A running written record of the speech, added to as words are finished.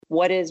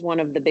what is one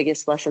of the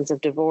biggest lessons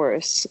of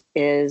divorce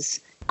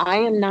is I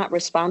am not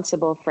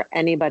responsible for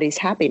anybody's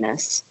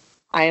happiness.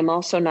 I am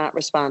also not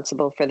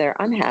responsible for their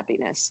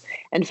unhappiness.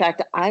 In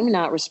fact, I'm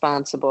not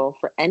responsible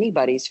for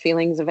anybody's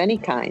feelings of any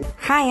kind.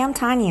 Hi, I'm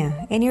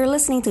Tanya, and you're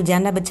listening to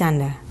Janda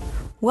Bachanda.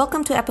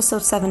 Welcome to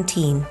episode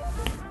 17,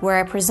 where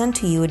I present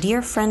to you a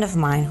dear friend of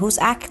mine whose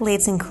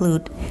accolades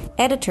include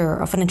editor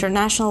of an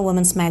international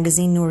women's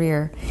magazine,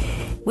 Nourir,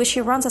 which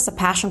she runs as a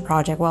passion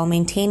project while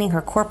maintaining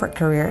her corporate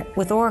career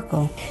with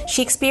Oracle.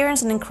 She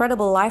experienced an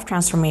incredible life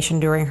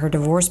transformation during her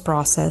divorce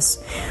process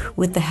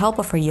with the help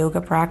of her yoga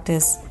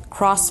practice,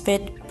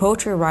 CrossFit,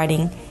 poetry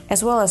writing,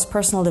 as well as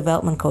personal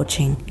development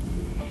coaching.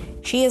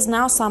 She is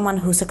now someone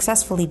who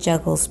successfully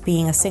juggles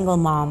being a single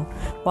mom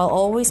while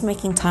always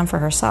making time for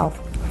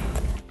herself.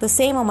 The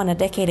same woman a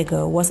decade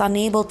ago was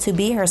unable to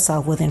be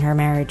herself within her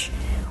marriage.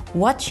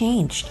 What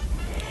changed?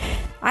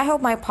 I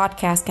hope my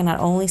podcast can not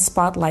only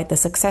spotlight the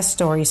success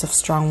stories of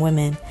strong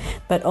women,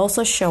 but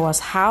also show us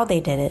how they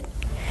did it.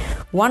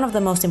 One of the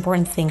most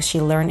important things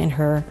she learned in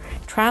her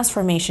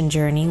transformation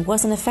journey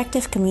was an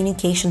effective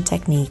communication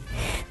technique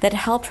that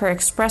helped her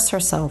express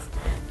herself,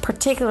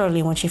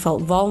 particularly when she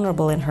felt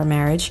vulnerable in her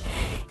marriage,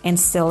 and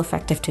still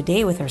effective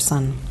today with her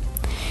son.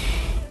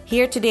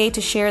 Here today to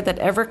share that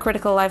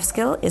ever-critical life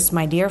skill is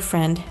my dear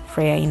friend,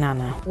 Freya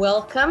Inanna.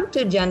 Welcome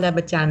to Janda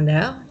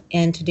Bachanda.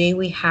 And today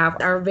we have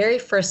our very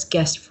first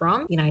guest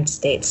from the United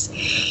States.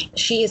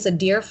 She is a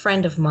dear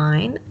friend of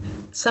mine,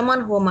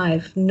 someone whom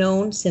I've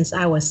known since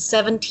I was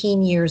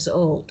 17 years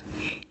old.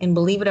 And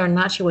believe it or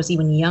not, she was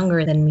even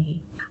younger than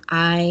me.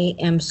 I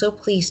am so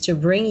pleased to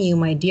bring you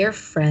my dear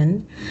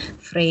friend,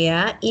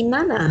 Freya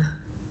Inanna.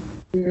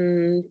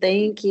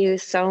 Thank you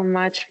so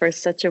much for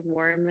such a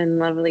warm and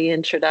lovely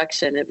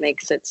introduction. It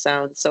makes it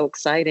sound so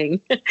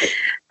exciting.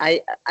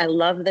 I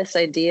love this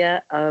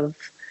idea of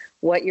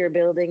what you're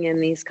building in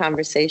these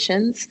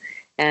conversations.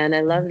 And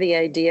I love the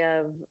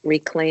idea of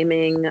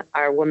reclaiming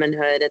our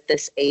womanhood at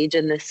this age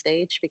and this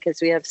stage,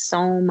 because we have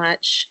so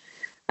much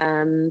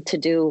to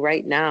do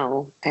right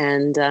now.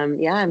 And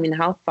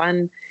how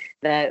fun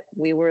that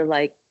we were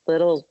like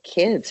little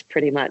kids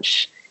pretty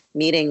much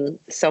meeting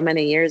so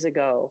many years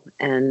ago,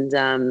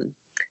 and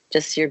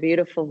just your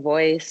beautiful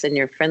voice and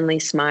your friendly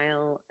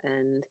smile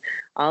and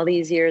all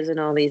these years and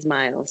all these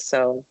miles.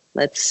 So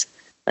let's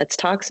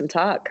talk some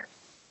talk.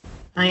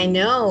 I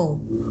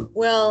know.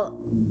 Well,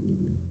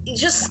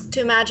 just to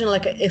imagine,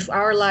 like, if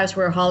our lives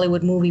were a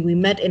Hollywood movie, we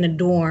met in a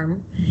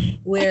dorm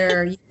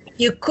where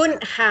you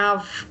couldn't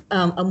have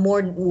a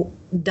more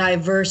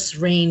diverse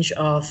range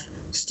of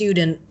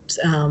students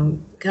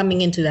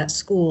coming into that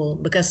school,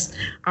 because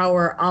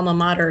our alma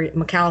mater,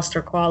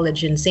 Macalester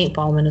College in St.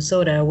 Paul,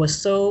 Minnesota, was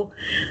so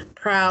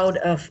proud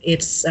of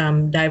its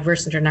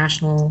diverse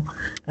international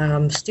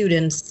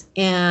students.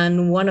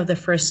 And one of the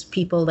first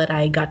people that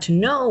I got to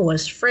know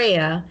was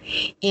Freya,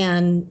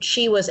 and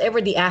she was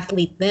ever the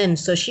athlete then.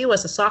 So she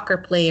was a soccer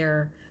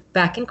player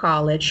back in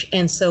college.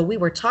 And so we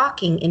were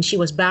talking, and she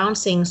was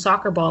bouncing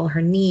soccer ball on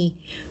her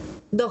knee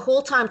the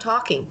whole time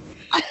talking.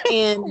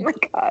 And oh my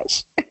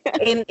gosh.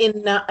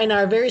 in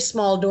our very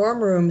small dorm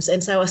rooms.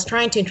 And so I was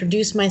trying to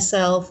introduce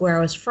myself, where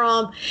I was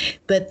from,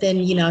 but then,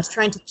 I was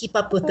trying to keep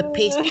up with the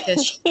pace,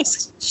 because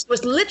she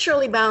was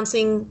literally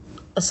bouncing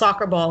a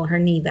soccer ball on her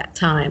knee that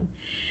time.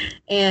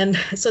 And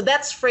so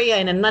that's Freya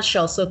in a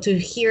nutshell. So to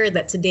hear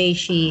that today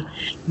she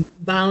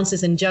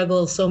bounces and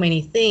juggles so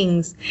many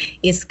things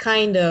is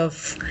kind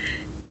of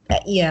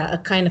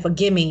a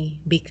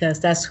gimme, because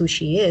that's who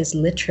she is,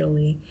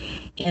 literally.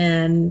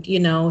 And,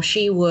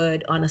 she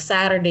would, on a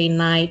Saturday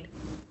night,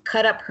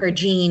 cut up her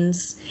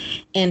jeans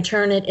and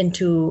turn it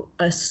into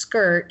a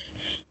skirt,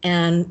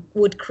 and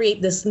would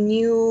create this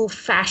new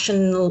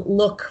fashion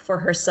look for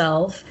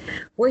herself.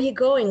 Where are you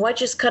going? Why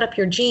just cut up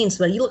your jeans?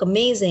 But you look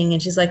amazing.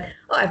 And she's like,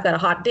 oh, I've got a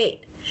hot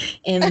date.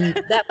 And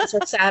that was her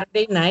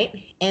Saturday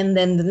night. And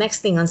then the next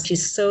thing on,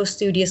 she's so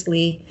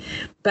studiously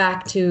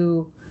back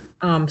to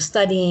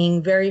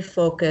studying, very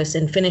focused,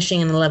 and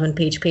finishing an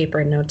 11-page paper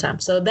in no time.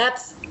 So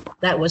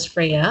that was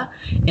Freya.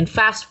 And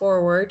fast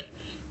forward,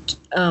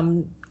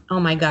 oh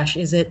my gosh,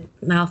 is it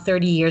now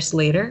 30 years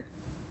later?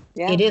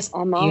 Yeah, it is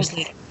almost.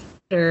 Years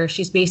later.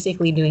 She's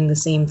basically doing the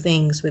same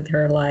things with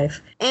her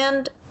life.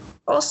 And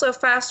also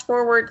fast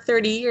forward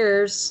 30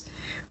 years,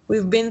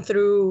 we've been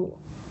through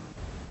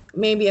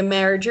maybe a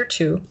marriage or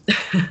two.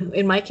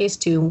 In my case,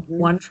 two,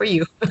 one for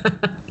you.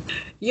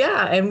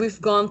 Yeah, and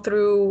we've gone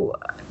through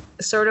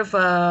sort of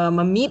a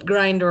meat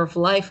grinder of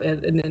life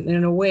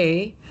in a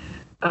way.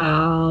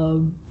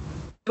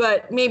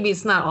 But maybe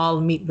it's not all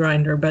meat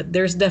grinder, but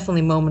there's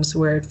definitely moments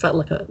where it felt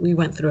like we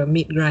went through a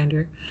meat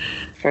grinder.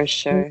 For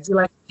sure.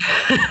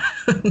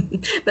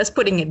 That's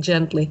putting it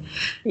gently.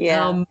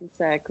 Yeah,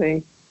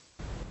 exactly.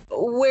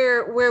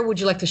 Where would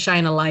you like to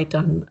shine a light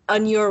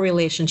on your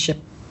relationship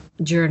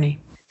journey?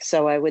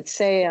 So I would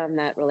say on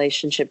that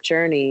relationship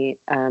journey,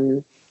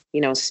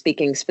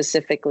 speaking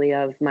specifically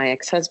of my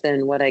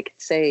ex-husband, what I could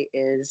say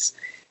is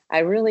I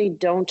really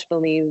don't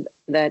believe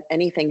that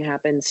anything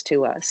happens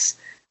to us.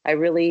 I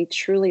really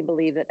truly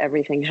believe that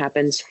everything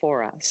happens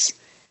for us.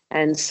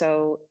 And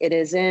so it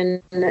is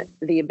in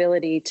the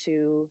ability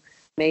to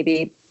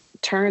maybe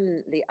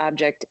turn the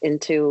object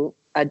into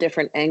a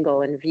different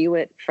angle and view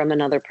it from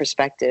another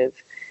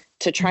perspective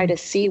to try to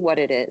see what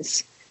it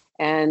is.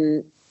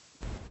 And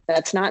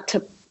that's not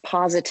to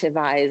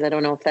positivize. I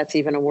don't know if that's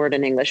even a word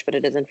in English, but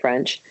it is in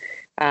French.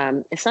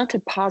 It's not to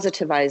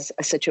positivize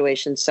a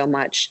situation so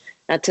much,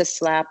 not to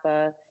slap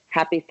a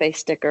happy face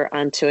sticker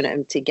onto an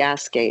empty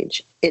gas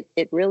gauge.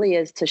 It really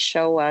is to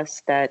show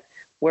us that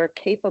we're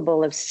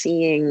capable of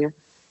seeing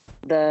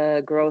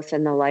the growth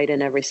and the light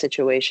in every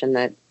situation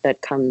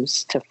that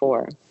comes to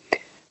fore.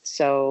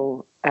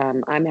 So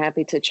I'm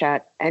happy to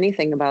chat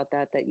anything about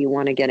that you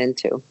want to get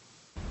into.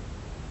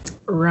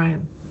 Right.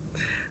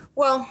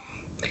 Well,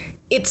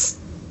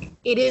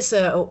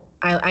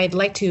 I'd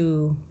like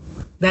to,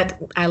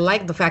 that I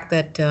like the fact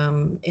that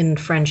in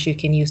French you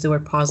can use the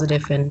word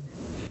positive and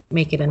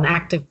make it an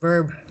active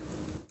verb.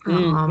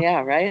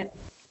 Yeah, right.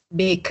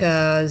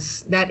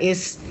 Because that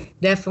is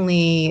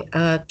definitely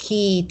a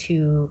key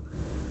to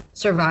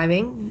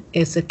surviving.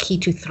 It's a key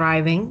to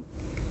thriving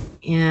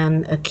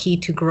and a key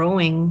to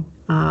growing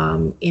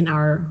in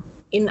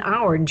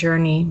our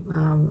journey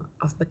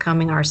of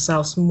becoming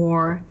ourselves,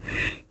 more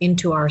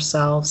into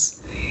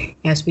ourselves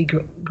as we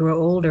grow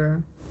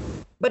older.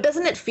 But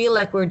doesn't it feel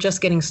like we're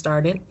just getting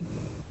started?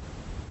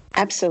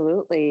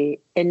 Absolutely.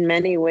 In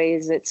many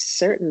ways, it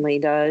certainly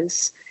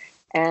does.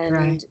 And,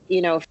 Right.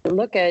 If you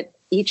look at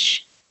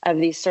each of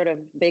these sort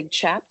of big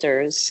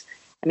chapters,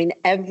 I mean,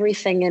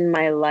 everything in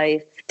my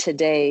life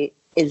today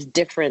is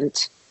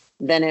different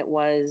than it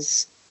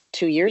was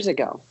 2 years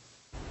ago.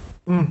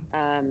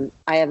 I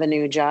have a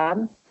new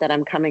job that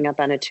I'm coming up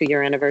on a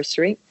 2-year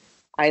anniversary.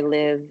 I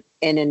live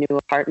in a new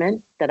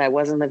apartment that I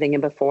wasn't living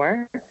in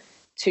before.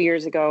 2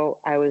 years ago,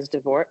 I was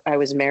divorced. I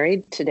was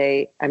married.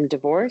 Today, I'm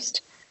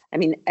divorced. I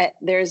mean,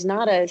 there's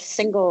not a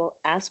single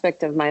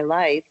aspect of my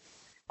life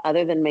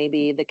other than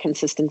maybe the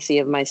consistency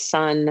of my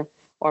son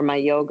or my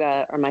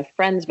yoga or my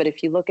friends. But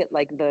if you look at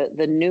like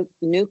the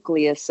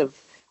nucleus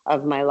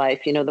of my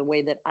life, the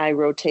way that I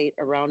rotate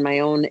around my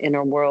own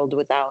inner world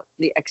without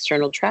the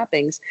external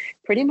trappings,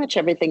 pretty much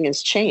everything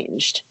has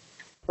changed,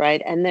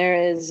 right? And there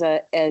is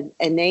an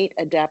innate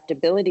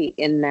adaptability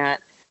in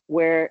that,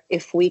 where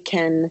if we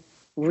can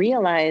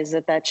realize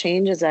that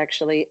change is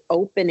actually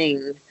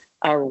opening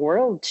our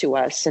world to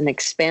us and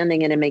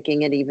expanding it and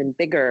making it even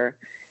bigger.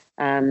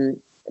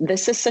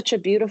 This is such a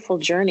beautiful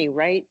journey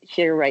right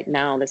here, right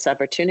now, this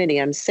opportunity.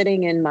 I'm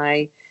sitting in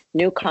my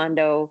new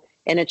condo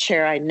in a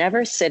chair I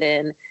never sit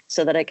in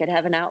so that I could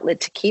have an outlet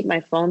to keep my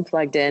phone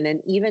plugged in.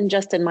 And even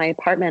just in my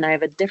apartment, I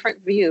have a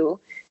different view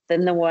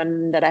than the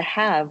one that I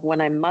have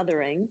when I'm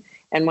mothering.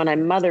 And when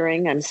I'm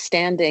mothering, I'm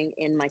standing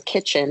in my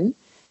kitchen,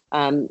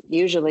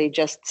 usually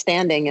just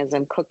standing as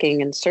I'm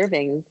cooking and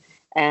serving.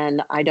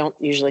 And I don't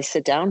usually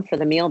sit down for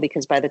the meal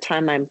because by the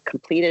time I'm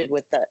completed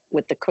with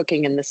the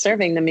cooking and the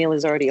serving, the meal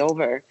is already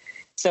over.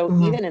 So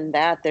even in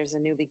that, there's a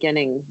new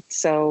beginning.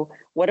 So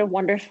what a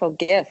wonderful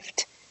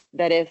gift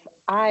that if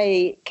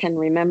I can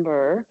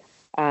remember,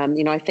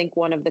 I think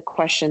one of the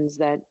questions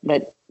that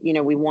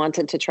we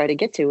wanted to try to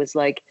get to is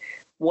like,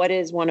 what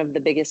is one of the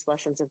biggest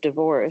lessons of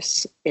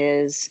divorce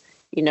is,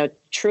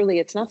 truly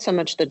it's not so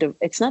much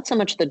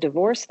the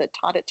divorce that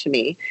taught it to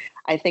me.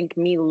 I think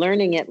me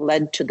learning it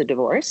led to the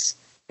divorce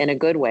in a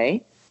good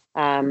way,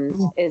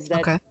 is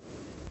that Okay.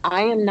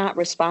 I am not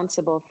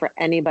responsible for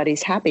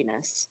anybody's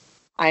happiness.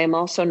 I am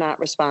also not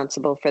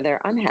responsible for their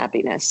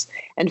unhappiness.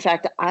 In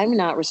fact, I'm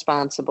not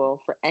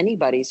responsible for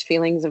anybody's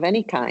feelings of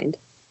any kind.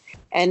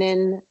 And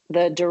in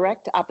the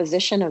direct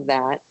opposition of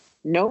that,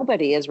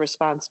 nobody is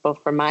responsible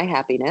for my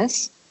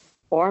happiness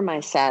or my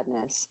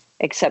sadness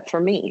except for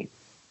me.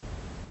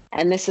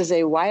 And this is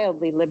a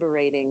wildly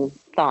liberating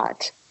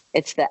thought.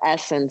 It's the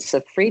essence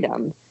of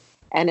freedom.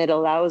 And it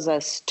allows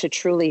us to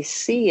truly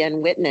see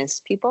and witness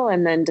people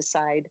and then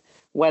decide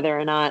whether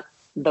or not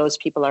those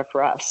people are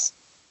for us.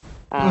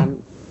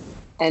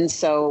 And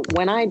so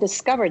when I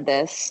discovered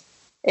this,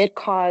 it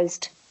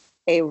caused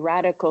a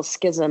radical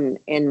schism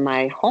in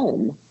my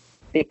home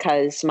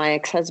because my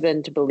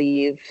ex-husband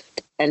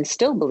believed and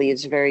still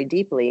believes very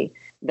deeply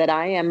that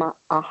I am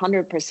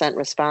 100%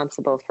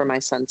 responsible for my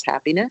son's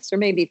happiness, or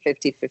maybe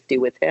 50-50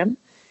 with him.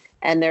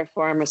 And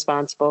therefore I'm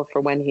responsible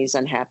for when he's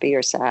unhappy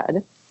or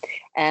sad.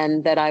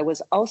 And that I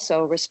was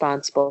also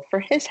responsible for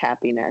his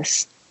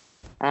happiness.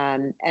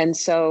 And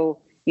so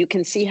you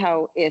can see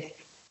how if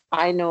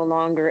I no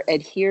longer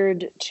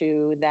adhered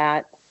to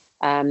that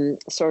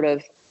sort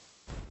of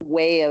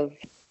way of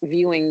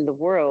viewing the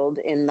world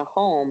in the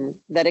home,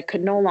 that it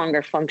could no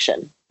longer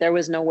function. There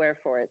was nowhere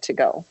for it to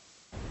go.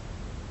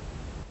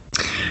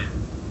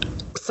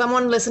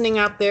 Someone listening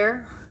out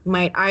there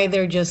might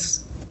either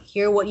just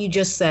hear what you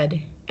just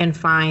said and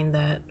find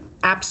that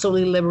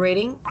absolutely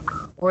liberating,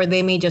 or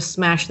they may just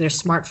smash their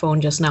smartphone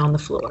just now on the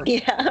floor.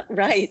 Yeah,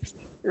 right.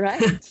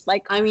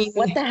 Like, I mean,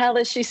 what the hell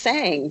is she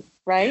saying?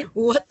 Right?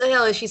 What the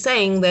hell is she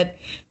saying that,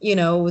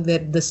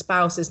 that the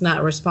spouse is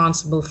not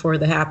responsible for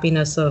the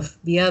happiness of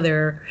the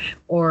other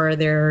or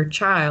their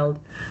child?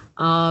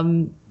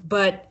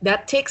 but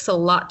that takes a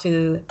lot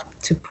to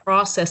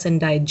process and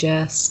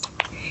digest,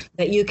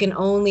 that you can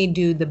only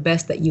do the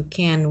best that you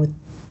can with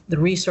the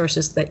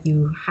resources that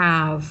you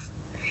have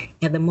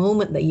at the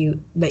moment that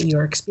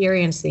you're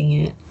experiencing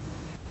it,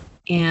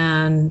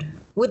 and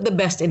with the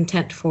best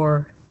intent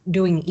for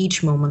doing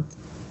each moment.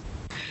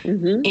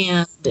 Mm-hmm.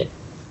 And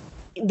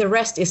the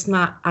rest is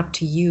not up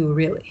to you,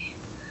 really.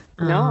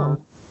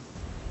 No.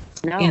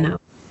 You know.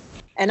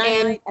 And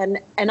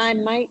I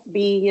might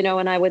be,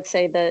 and I would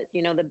say that,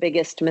 the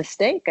biggest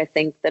mistake I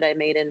think that I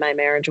made in my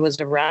marriage was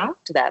around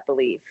that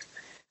belief,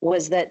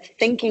 was that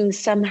thinking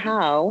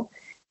somehow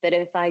that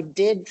if I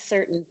did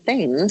certain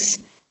things,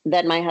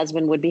 that my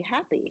husband would be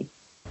happy.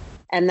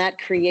 And that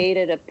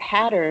created a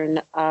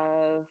pattern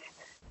of,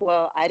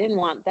 well, I didn't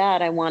want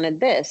that. I wanted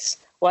this.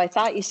 Well, I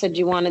thought you said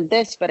you wanted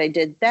this, but I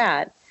did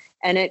that.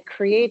 And it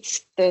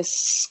creates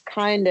this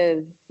kind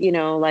of,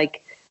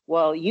 like,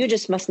 well, you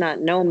just must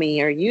not know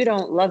me, or you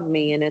don't love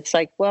me. And it's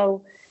like,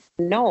 well,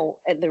 no,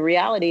 the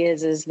reality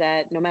is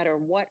that no matter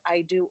what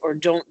I do or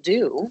don't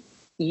do,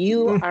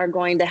 you are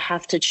going to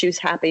have to choose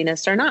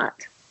happiness or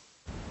not.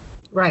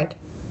 Right.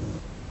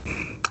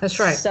 That's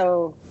right.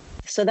 So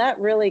that's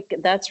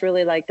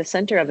really like the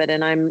center of it.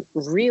 And I'm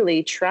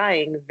really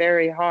trying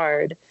very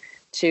hard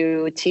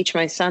to teach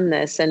my son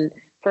this. And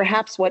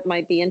perhaps what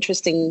might be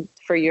interesting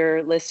for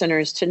your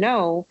listeners to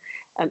know,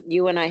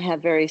 you and I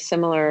have very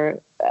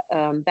similar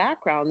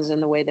backgrounds in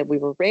the way that we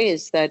were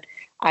raised, that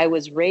I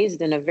was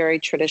raised in a very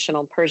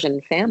traditional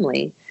Persian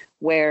family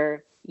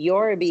where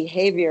your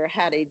behavior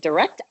had a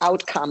direct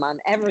outcome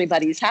on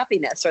everybody's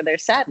happiness or their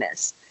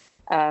sadness.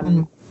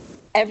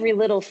 Every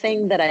little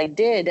thing that I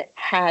did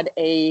had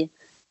a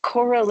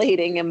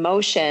correlating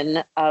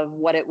emotion of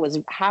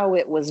how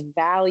it was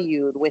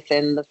valued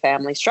within the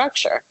family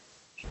structure.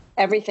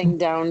 Everything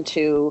down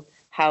to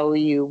how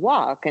you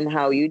walk and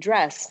how you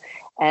dress.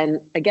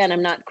 And again,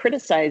 I'm not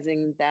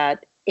criticizing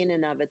that in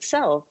and of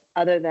itself,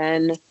 other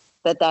than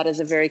that is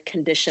a very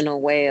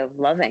conditional way of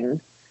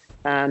loving.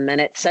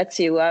 And it sets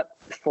you up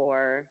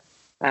for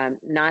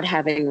not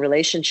having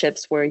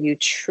relationships where you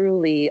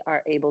truly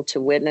are able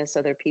to witness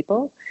other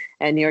people,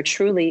 and you're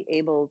truly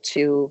able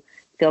to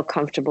feel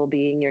comfortable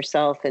being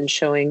yourself and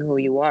showing who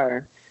you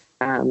are.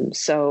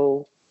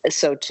 So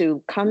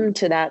to come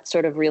to that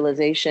sort of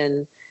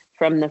realization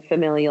from the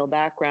familial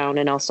background,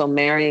 and also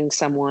marrying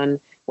someone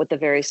with a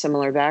very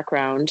similar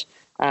background.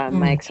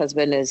 My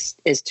ex-husband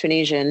is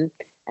Tunisian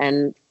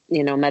and,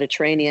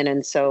 Mediterranean.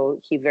 And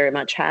so he very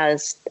much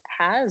has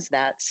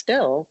that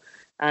still,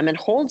 and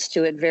holds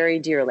to it very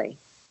dearly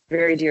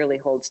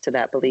holds to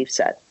that belief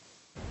set.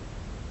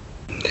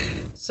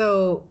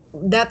 So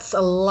that's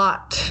a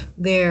lot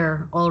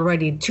there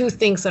already. Two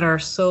things that are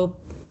so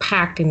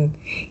packed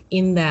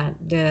in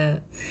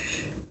that,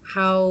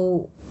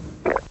 how,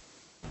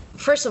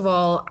 first of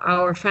all,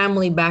 our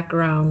family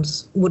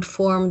backgrounds would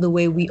form the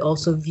way we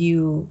also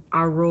view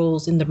our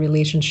roles in the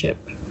relationship.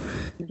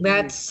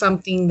 That's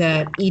something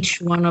that each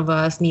one of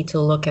us need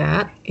to look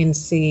at and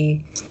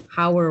see,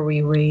 how were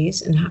we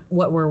raised and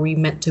what were we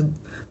meant to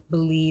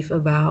believe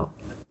about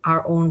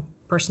our own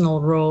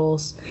personal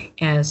roles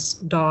as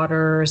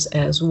daughters,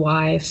 as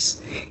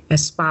wives,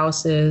 as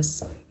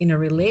spouses in a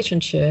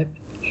relationship,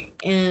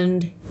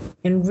 and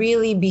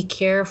really be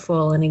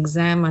careful and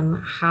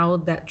examine how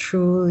that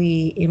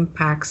truly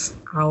impacts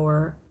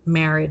our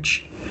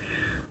marriage.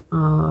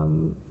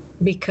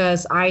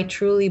 Because I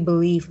truly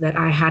believe that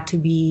I had to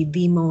be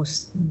the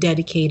most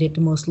dedicated,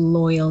 the most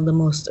loyal, the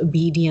most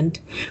obedient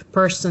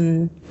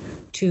person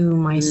to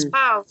my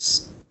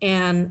spouse,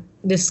 and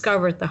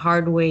discovered the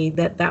hard way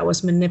that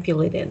was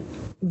manipulated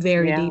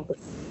very deeply.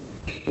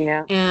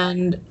 Yeah.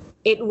 And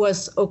it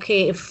was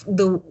okay if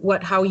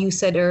how you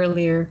said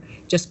earlier,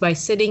 just by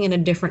sitting in a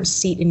different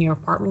seat in your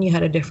apartment, you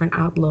had a different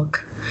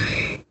outlook.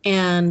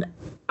 And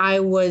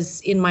I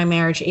was in my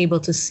marriage able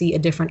to see a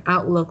different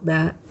outlook,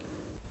 that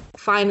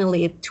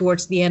finally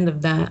towards the end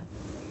of that,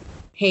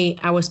 hey,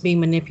 I was being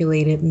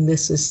manipulated and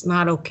this is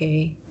not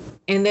okay.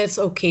 And that's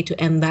okay to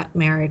end that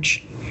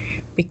marriage,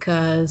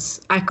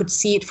 because I could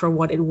see it for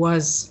what it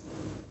was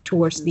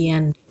towards the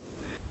end.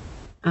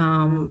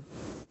 Beautiful.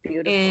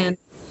 And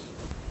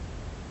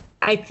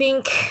I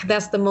think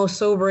that's the most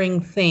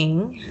sobering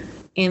thing.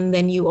 And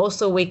then you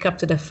also wake up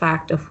to the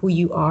fact of who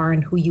you are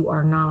and who you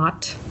are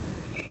not.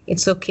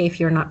 It's okay if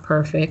you're not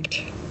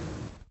perfect.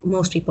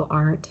 Most people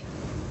aren't.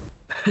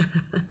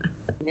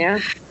 Yeah.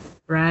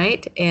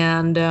 Right.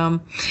 And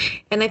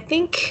I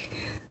think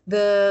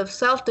the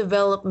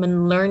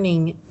self-development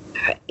learning,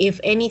 if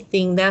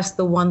anything, that's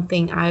the one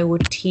thing I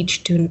would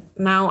teach to,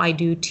 now I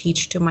do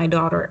teach to my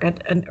daughter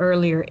at an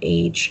earlier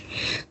age.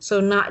 So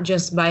not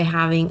just by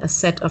having a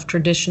set of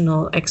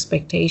traditional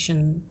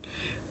expectation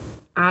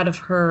out of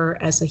her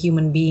as a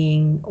human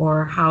being,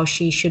 or how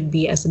she should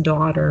be as a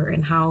daughter,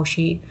 and how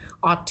she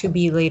ought to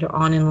be later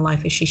on in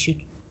life if she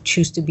should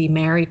choose to be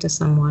married to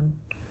someone.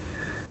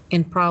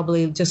 And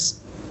probably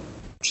just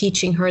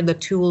teaching her the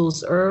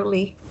tools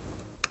early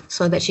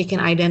so that she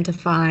can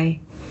identify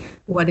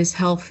what is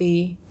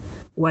healthy,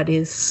 what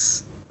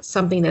is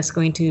something that's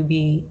going to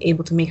be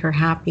able to make her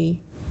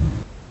happy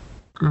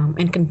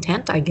and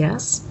content, I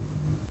guess.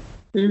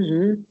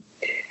 Mm-hmm.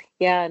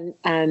 Yeah,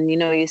 and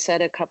you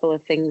said a couple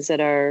of things that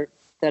are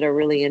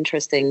really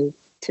interesting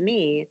to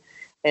me.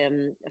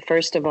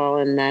 First of all,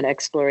 in that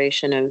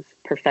exploration of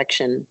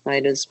perfection,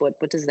 right? Is what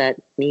does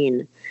that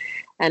mean?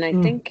 And I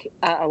think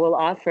I will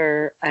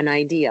offer an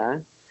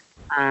idea,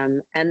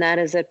 and that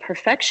is that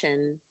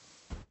perfection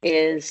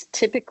is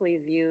typically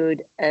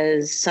viewed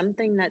as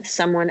something that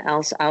someone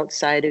else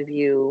outside of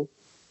you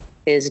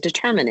is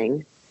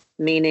determining,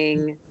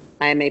 meaning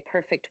I'm a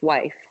perfect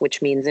wife,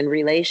 which means in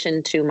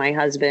relation to my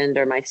husband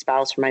or my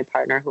spouse or my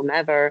partner,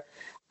 whomever,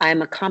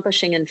 I'm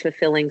accomplishing and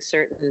fulfilling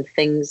certain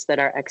things that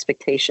are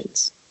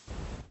expectations.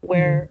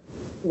 Where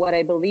what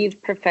I believe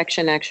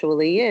perfection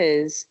actually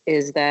is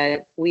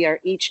that we are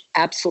each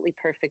absolutely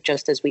perfect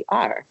just as we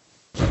are.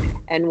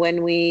 And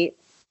when we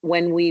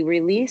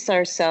release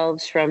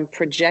ourselves from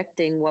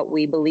projecting what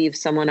we believe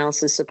someone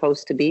else is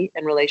supposed to be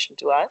in relation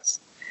to us,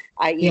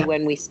 i.e.,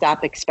 when we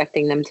stop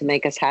expecting them to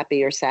make us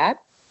happy or sad,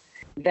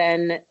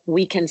 then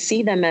we can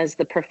see them as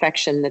the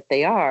perfection that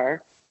they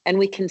are, and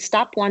we can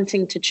stop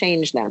wanting to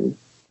change them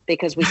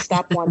because we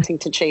stop wanting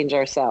to change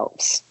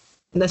ourselves.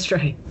 That's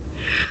right.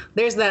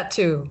 There's that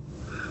too.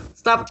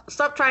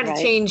 Stop trying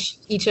to change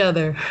each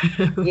other.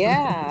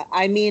 Yeah,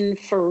 I mean,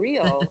 for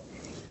real.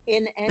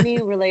 In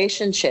any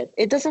relationship,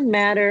 it doesn't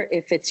matter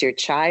if it's your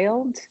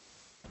child,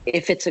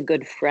 if it's a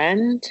good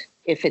friend,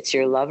 if it's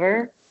your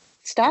lover.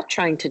 Stop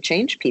trying to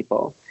change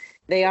people.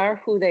 They are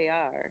who they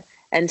are,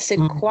 and sit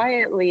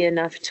quietly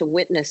enough to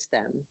witness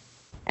them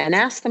and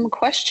ask them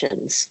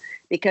questions,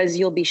 because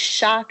you'll be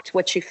shocked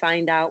what you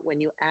find out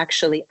when you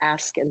actually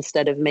ask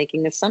instead of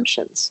making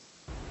assumptions.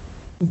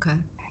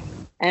 Okay.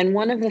 And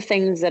one of the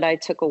things that I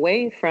took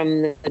away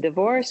from the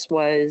divorce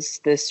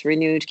was this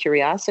renewed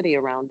curiosity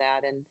around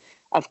that. And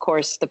of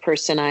course, the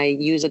person I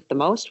use it the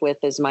most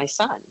with is my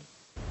son.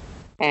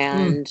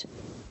 And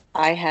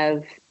I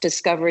have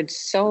discovered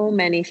so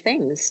many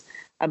things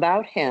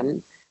about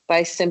him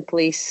by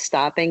simply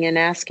stopping and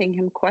asking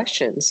him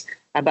questions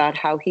about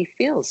how he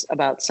feels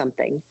about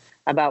something,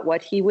 about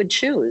what he would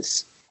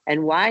choose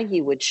and why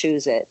he would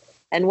choose it,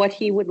 and what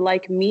he would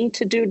like me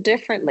to do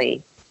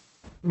differently.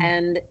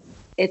 And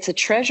it's a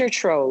treasure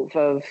trove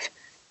of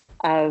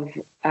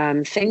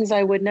things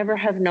I would never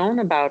have known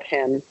about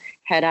him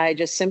had I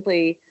just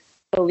simply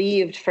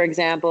believed, for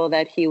example,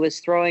 that he was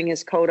throwing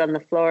his coat on the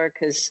floor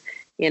because,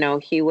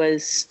 he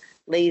was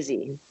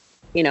lazy,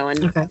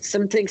 and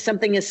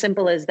something as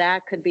simple as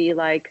that could be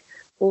like,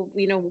 well,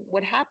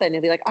 what happened?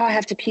 It'd be like, oh, I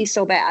have to pee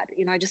so bad.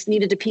 I just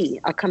needed to pee.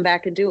 I'll come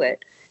back and do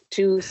it,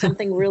 to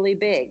something really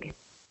big.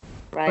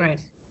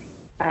 Right.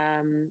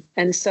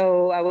 And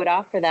so I would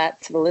offer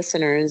that to the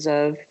listeners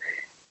of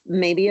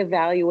maybe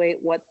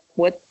evaluate what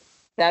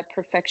that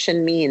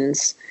perfection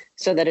means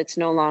so that it's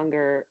no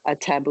longer a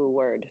taboo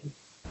word.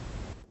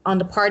 On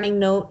the parting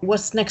note,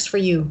 what's next for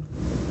you?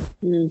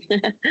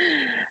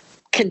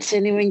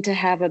 Continuing to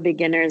have a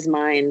beginner's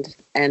mind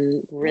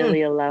and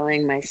really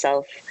allowing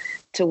myself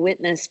to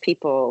witness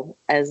people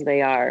as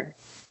they are,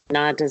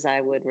 not as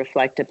I would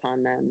reflect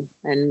upon them.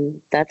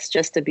 And that's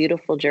just a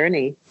beautiful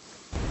journey.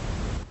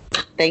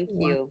 Thank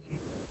you.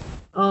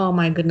 Oh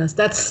my goodness.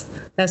 That's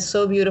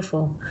so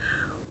beautiful.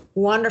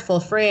 Wonderful.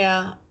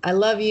 Freya, I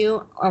love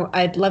you.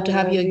 I'd love to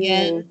have you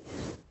again.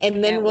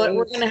 And then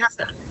we're going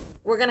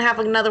to have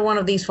another one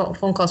of these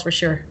phone calls for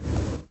sure.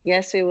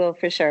 Yes, we will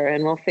for sure.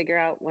 And we'll figure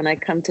out when I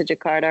come to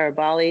Jakarta or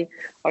Bali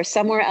or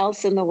somewhere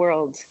else in the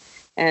world.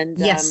 And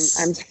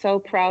yes. I'm so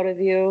proud of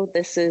you.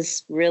 This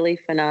is really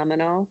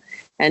phenomenal.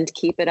 And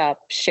keep it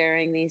up.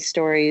 Sharing these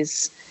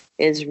stories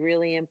is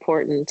really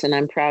important. And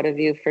I'm proud of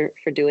you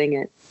for doing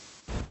it.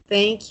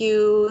 Thank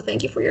you.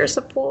 Thank you for your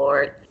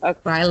support. Okay.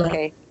 Bye, love.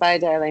 Okay. Bye,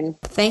 darling.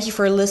 Thank you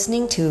for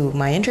listening to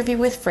my interview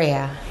with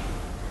Freya.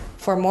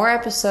 For more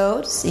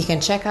episodes, you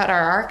can check out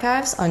our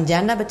archives on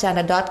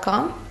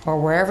jandabachanda.com or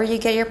wherever you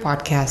get your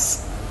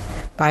podcasts.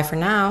 Bye for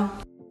now.